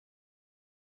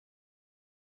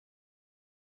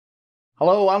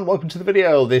Hello and welcome to the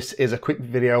video. This is a quick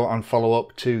video and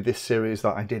follow-up to this series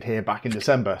that I did here back in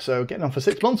December. So getting on for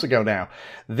 6 months ago now.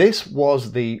 This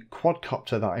was the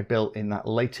quadcopter that I built in that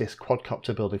latest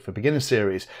quadcopter building for beginners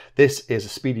series. This is a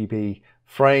SpeedyBee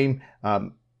frame.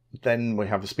 Then we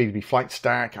have the SpeedyBee flight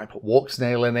stack. I put walk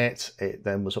snail in it. It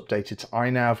then was updated to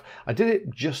iNav. I did it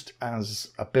just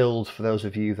as a build for those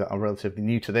of you that are relatively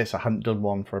new to this. I hadn't done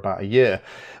one for about a year,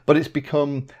 but it's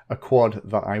become a quad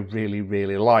that I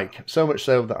really like. So much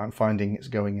so that I'm finding it's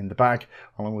going in the bag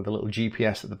along with a little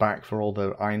GPS at the back for all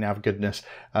the iNav goodness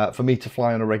for me to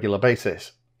fly on a regular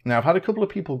basis. Now, I've had a couple of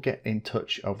people get in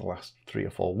touch over the last 3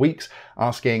 or 4 weeks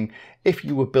asking if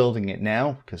you were building it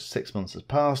now, because 6 months has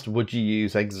passed, would you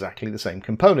use exactly the same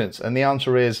components? And the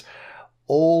answer is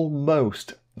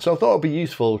almost. So I thought it'd be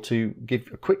useful to give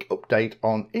a quick update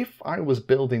on if I was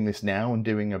building this now and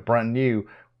doing a brand new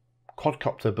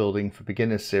quadcopter building for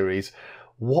beginners series,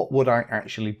 what would I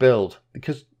actually build?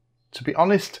 Because to be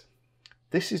honest,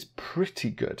 this is pretty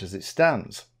good as it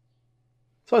stands.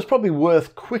 So it's probably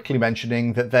worth quickly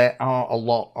mentioning that there are a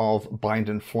lot of bind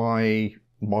and fly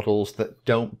models that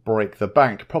don't break the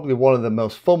bank. Probably one of the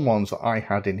most fun ones that I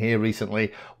had in here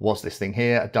recently was this thing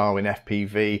here, a Darwin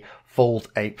FPV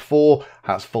Fold 8.4,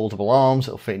 has foldable arms,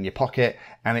 it'll fit in your pocket,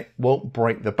 and it won't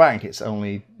break the bank. It's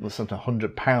only something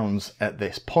 £100 at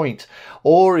this point.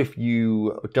 Or if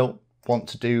you don't want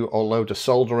to do a load of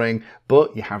soldering,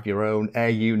 but you have your own air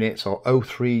units or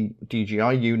O3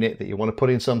 DJI unit that you want to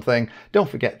put in something, don't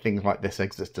forget things like this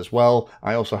exist as well.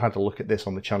 I also had a look at this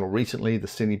on the channel recently, the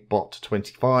Cinebot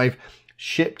 25,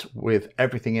 shipped with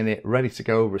everything in it, ready to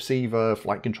go, receiver,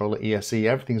 flight controller, ESC,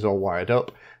 everything's all wired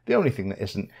up. The only thing that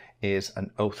isn't is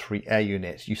an O3 air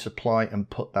unit. You supply and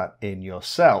put that in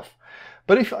yourself.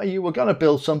 But if you were going to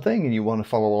build something and you want to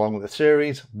follow along with the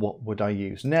series, what would I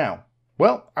use now?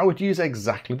 Well, I would use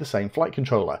exactly the same flight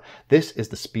controller. This is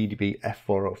the SpeedyBee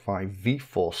F405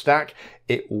 V4 stack.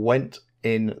 It went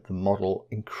in the model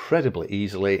incredibly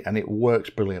easily and it works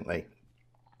brilliantly.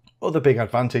 Other big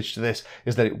advantage to this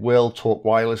is that it will talk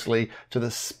wirelessly to the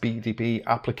SpeedyBee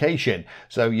application.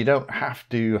 So you don't have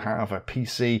to have a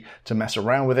PC to mess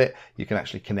around with it. You can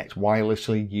actually connect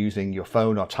wirelessly using your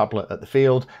phone or tablet at the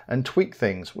field and tweak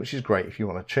things, which is great if you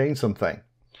want to change something.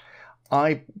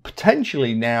 I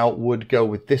potentially now would go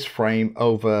with this frame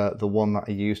over the one that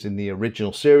I used in the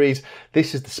original series.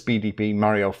 This is the SpeedyBee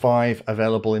Mario 5,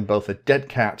 available in both a Dead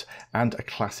Cat and a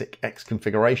Classic X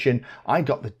configuration. I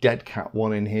got the Dead Cat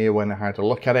one in here when I had a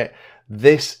look at it.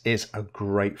 This is a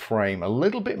great frame, a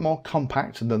little bit more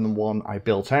compact than the one I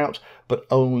built out, but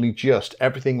only just.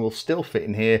 Everything will still fit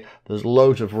in here. There's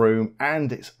loads of room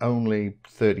and it's only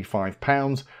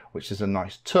 £35, which is a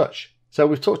nice touch. So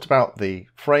we've talked about the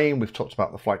frame, we've talked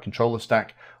about the flight controller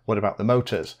stack. What about the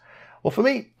motors? Well, for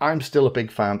me, I'm still a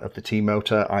big fan of the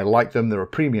T-motor. I like them, they're a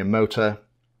premium motor.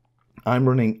 I'm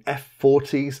running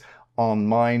F40s on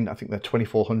mine. I think they're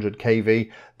 2400 kV.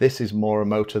 This is more a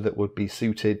motor that would be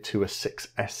suited to a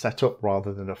 6S setup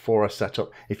rather than a 4S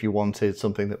setup if you wanted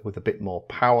something that with a bit more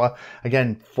power.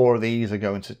 Again, 4 of these are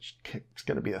it's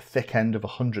going to be a thick end of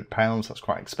 £100. That's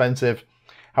quite expensive.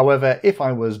 However, if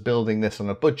I was building this on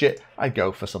a budget, I'd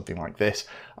go for something like this.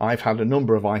 I've had a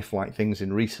number of iFlight things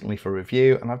in recently for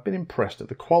review and I've been impressed at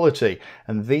the quality.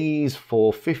 And these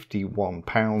for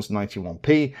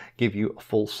 £51.91p give you a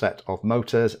full set of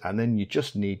motors, and then you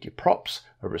just need your props,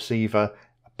 a receiver,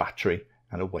 a battery,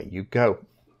 and away you go.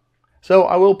 So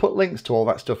I will put links to all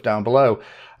that stuff down below.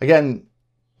 Again,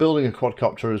 building a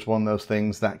quadcopter is one of those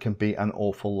things that can be an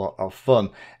awful lot of fun.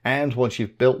 And once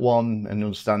you've built one and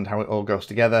understand how it all goes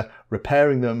together,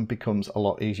 repairing them becomes a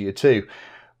lot easier too.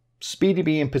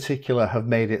 SpeedyBee in particular have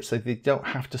made it so they don't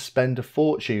have to spend a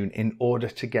fortune in order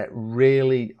to get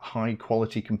really high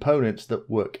quality components that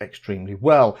work extremely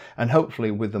well. And hopefully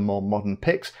with the more modern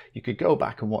pics, you could go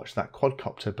back and watch that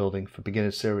quadcopter building for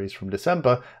beginners series from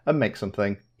December and make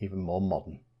something even more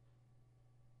modern.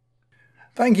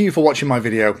 Thank you for watching my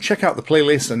video. Check out the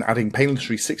playlist, and adding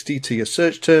Pedantry 60 to your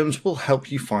search terms will help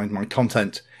you find my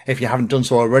content. If you haven't done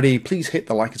so already, please hit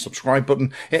the like and subscribe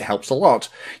button. It helps a lot.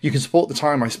 You can support the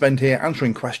time I spend here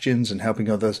answering questions and helping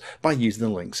others by using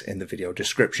the links in the video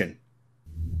description.